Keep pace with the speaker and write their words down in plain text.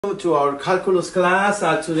Welcome to our calculus class.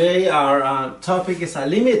 Today our topic is a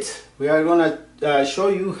limit. We are going to show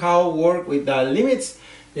you how to work with the limits,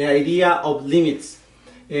 the idea of limits.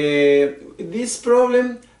 This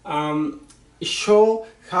problem show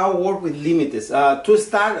how to work with limits. To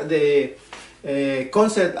start the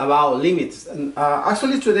concept about limits.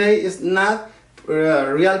 Actually today is not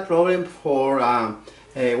a real problem for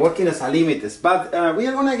working as a limit, but we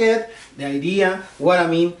are going to get the idea what I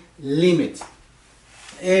mean limit.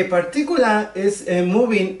 A particle is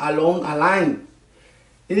moving along a line.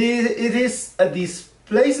 It is a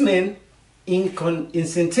displacement in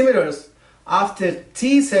centimeters after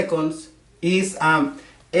t seconds is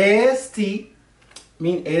st,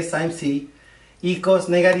 mean s times c, equals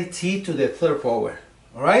negative t to the third power.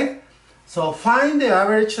 Alright? So find the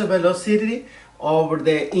average velocity over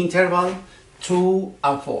the interval 2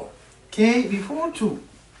 and 4. Okay, before to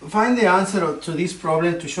find the answer to this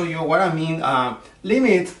problem, to show you what I mean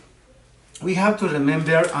limit, we have to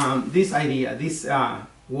remember this idea, these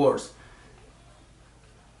words.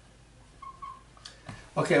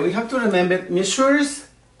 Okay, we have to remember measures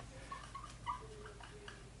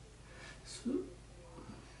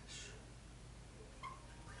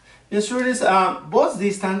both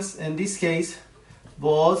distance, in this case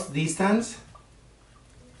both distance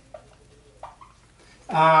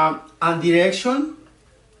and direction.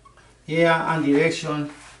 Yeah, and direction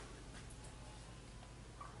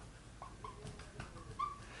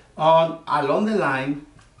along the line.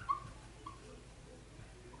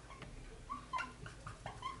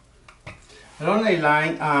 Along the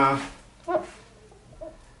line.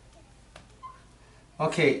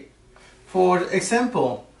 Okay, for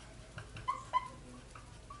example,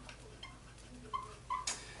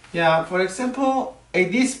 a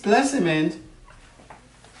displacement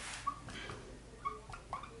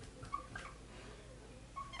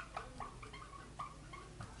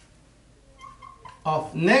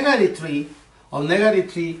of negative 3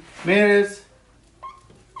 meters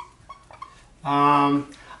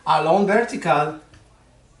along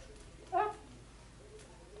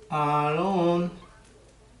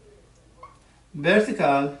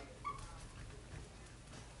vertical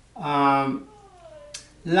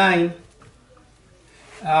line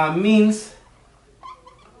means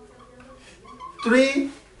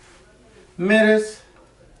 3 meters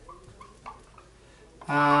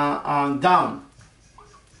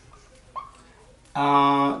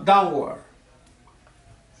downward.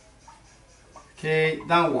 Okay,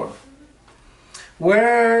 downward.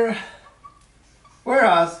 Whereas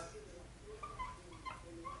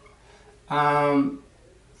a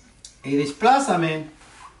displacement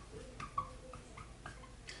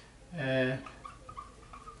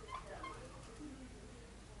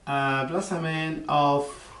of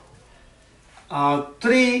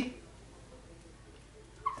 3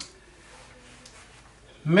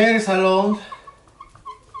 meters along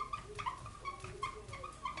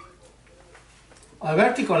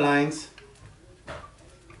vertical lines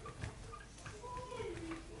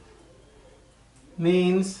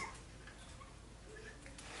means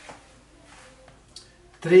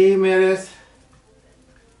 3 meters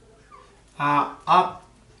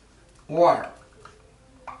upward.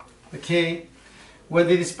 Okay, with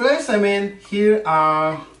the displacement here,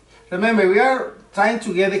 remember we are trying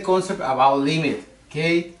to get the concept about limit.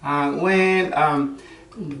 Okay, when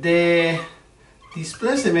the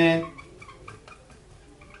displacement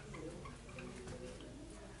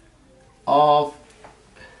of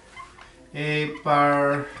a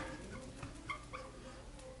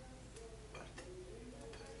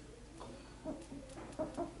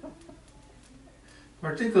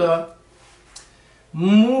particular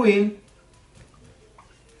moving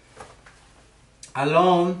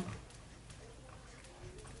along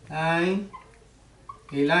line,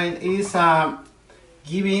 a line is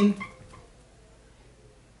given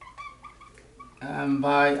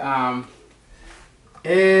by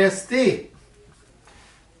st.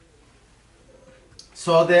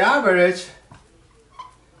 So the average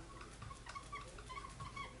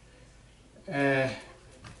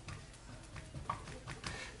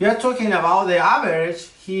we are talking about the average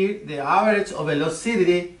here, the average of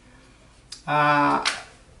velocity,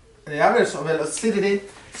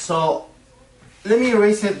 So let me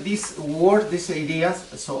erase this word, these ideas.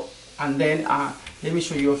 So and then let me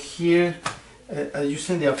show you here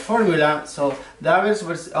using the formula. So the average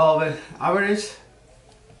versus average.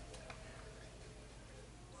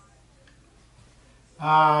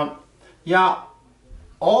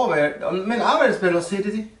 Average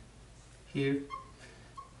velocity here.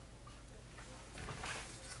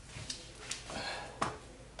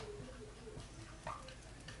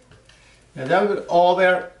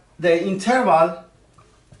 over the interval,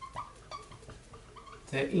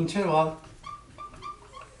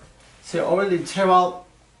 so over the interval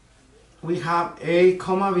we have a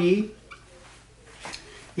comma b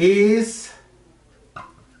is,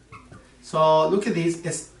 so look at this,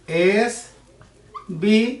 is s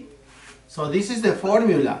b. So this is the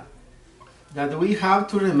formula that we have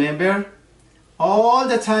to remember all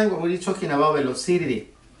the time when we're talking about velocity.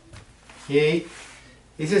 Okay,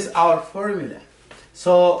 this is our formula.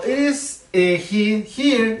 So it is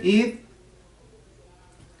here it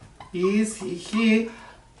is here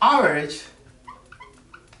average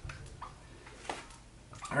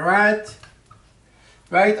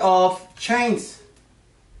rate of change.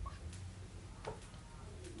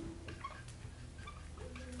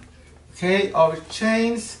 Okay, of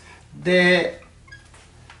change the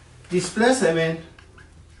displacement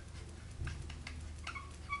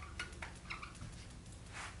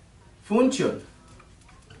function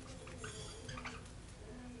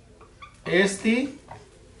st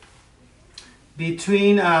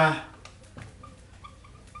between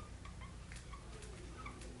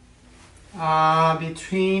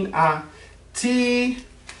t,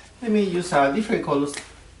 let me use different colors,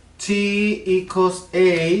 t equals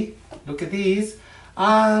a, look at this,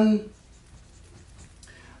 and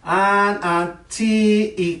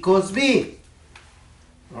t equals b.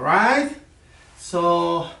 All right,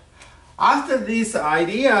 so after these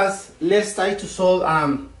ideas, let's try to solve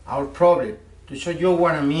our problem to show you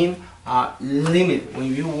what I mean limit.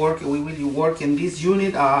 When you work, we will work in this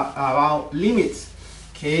unit about limits.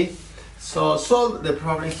 Okay, so solve the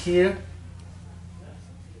problem here.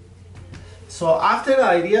 So after the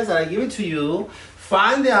ideas that I give it to you,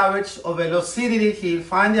 find the average of velocity here.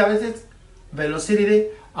 Find the average velocity.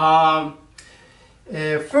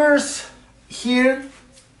 First here.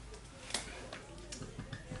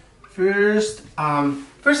 First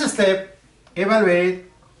step, evaluate.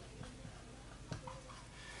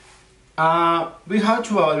 We have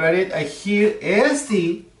to evaluate here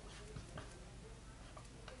st,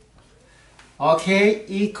 okay,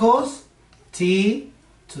 equals t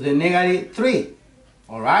to the negative 3.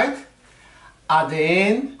 All right, at the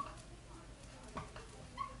end,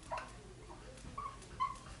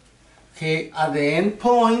 okay, at the end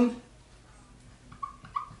point,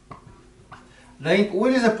 then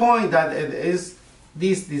what is the point that it is?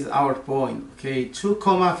 This is our point, okay,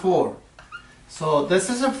 2,4. So this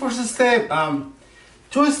is the first step,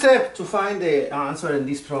 2 steps to find the answer in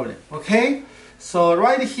this problem. Okay, so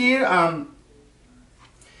right here,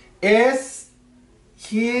 s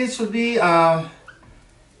here should be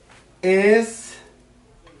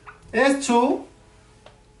s2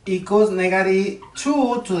 equals negative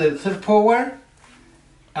 2 to the third power.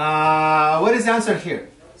 What is the answer here?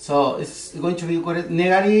 So it's going to be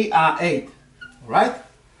negative 8, right?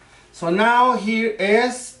 So now here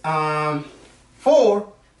is 4,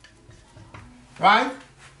 right?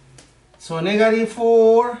 So negative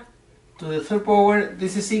 4 to the third power,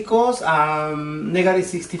 this is equals negative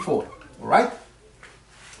 64, all right?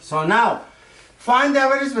 So now, find the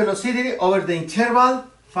average velocity over the interval.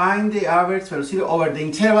 Find the average velocity over the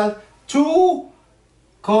interval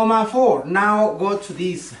 2,4. Now go to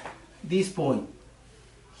this point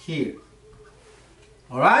here.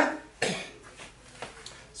 All right.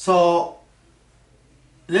 So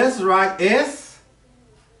let's write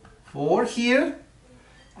s4 here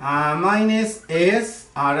minus s.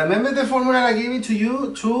 Remember the formula I gave it to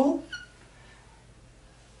you: 2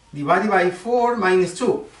 divided by 4 minus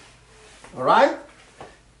 2. All right.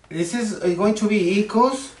 This is going to be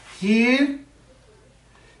equals here.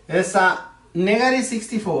 It's negative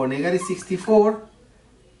 64. Negative 64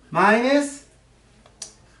 minus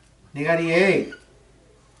negative 8.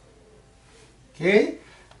 Okay,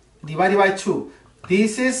 divided by 2.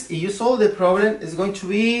 This is, if you solve the problem, it's going to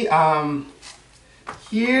be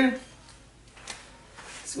here.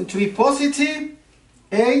 It's going to be positive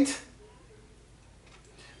 8.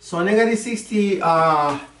 So negative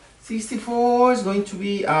 64 is going to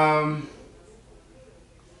be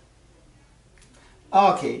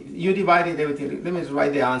okay, you divided everything. Let me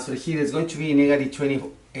write the answer here. It's going to be negative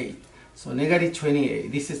 28. So negative 28.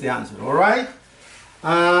 This is the answer. All right.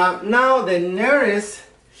 Now the nearest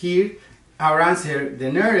here, our answer,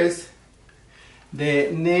 the nearest,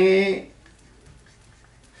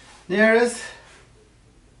 nearest,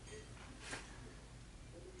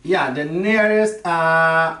 yeah, the nearest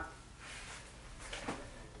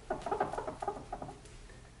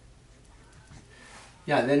yeah,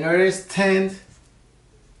 the nearest tenth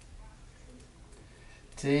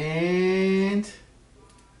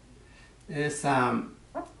is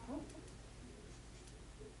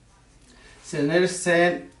to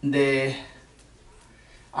understand the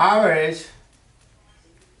average.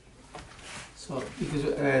 So because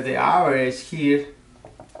the average here,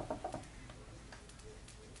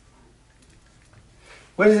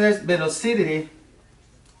 what is this velocity?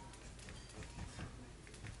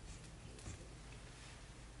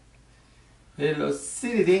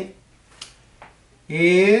 Velocity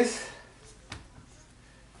is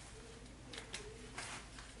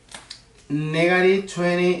negative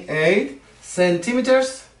 28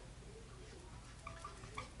 centimeters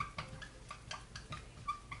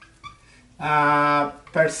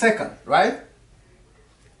per second, right?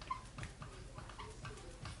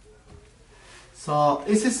 So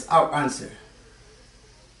this is our answer,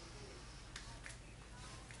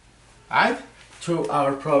 right? To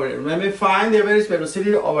our problem. Let me find the average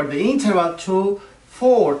velocity over the interval 2,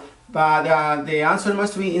 4, but the answer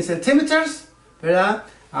must be in centimeters, ¿verdad?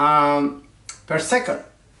 Per second.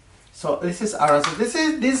 So this is our answer.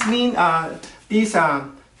 This means this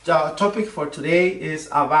topic for today is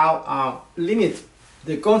about limit,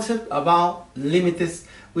 the concept about limits,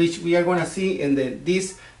 which we are going to see in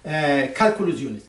this calculus unit.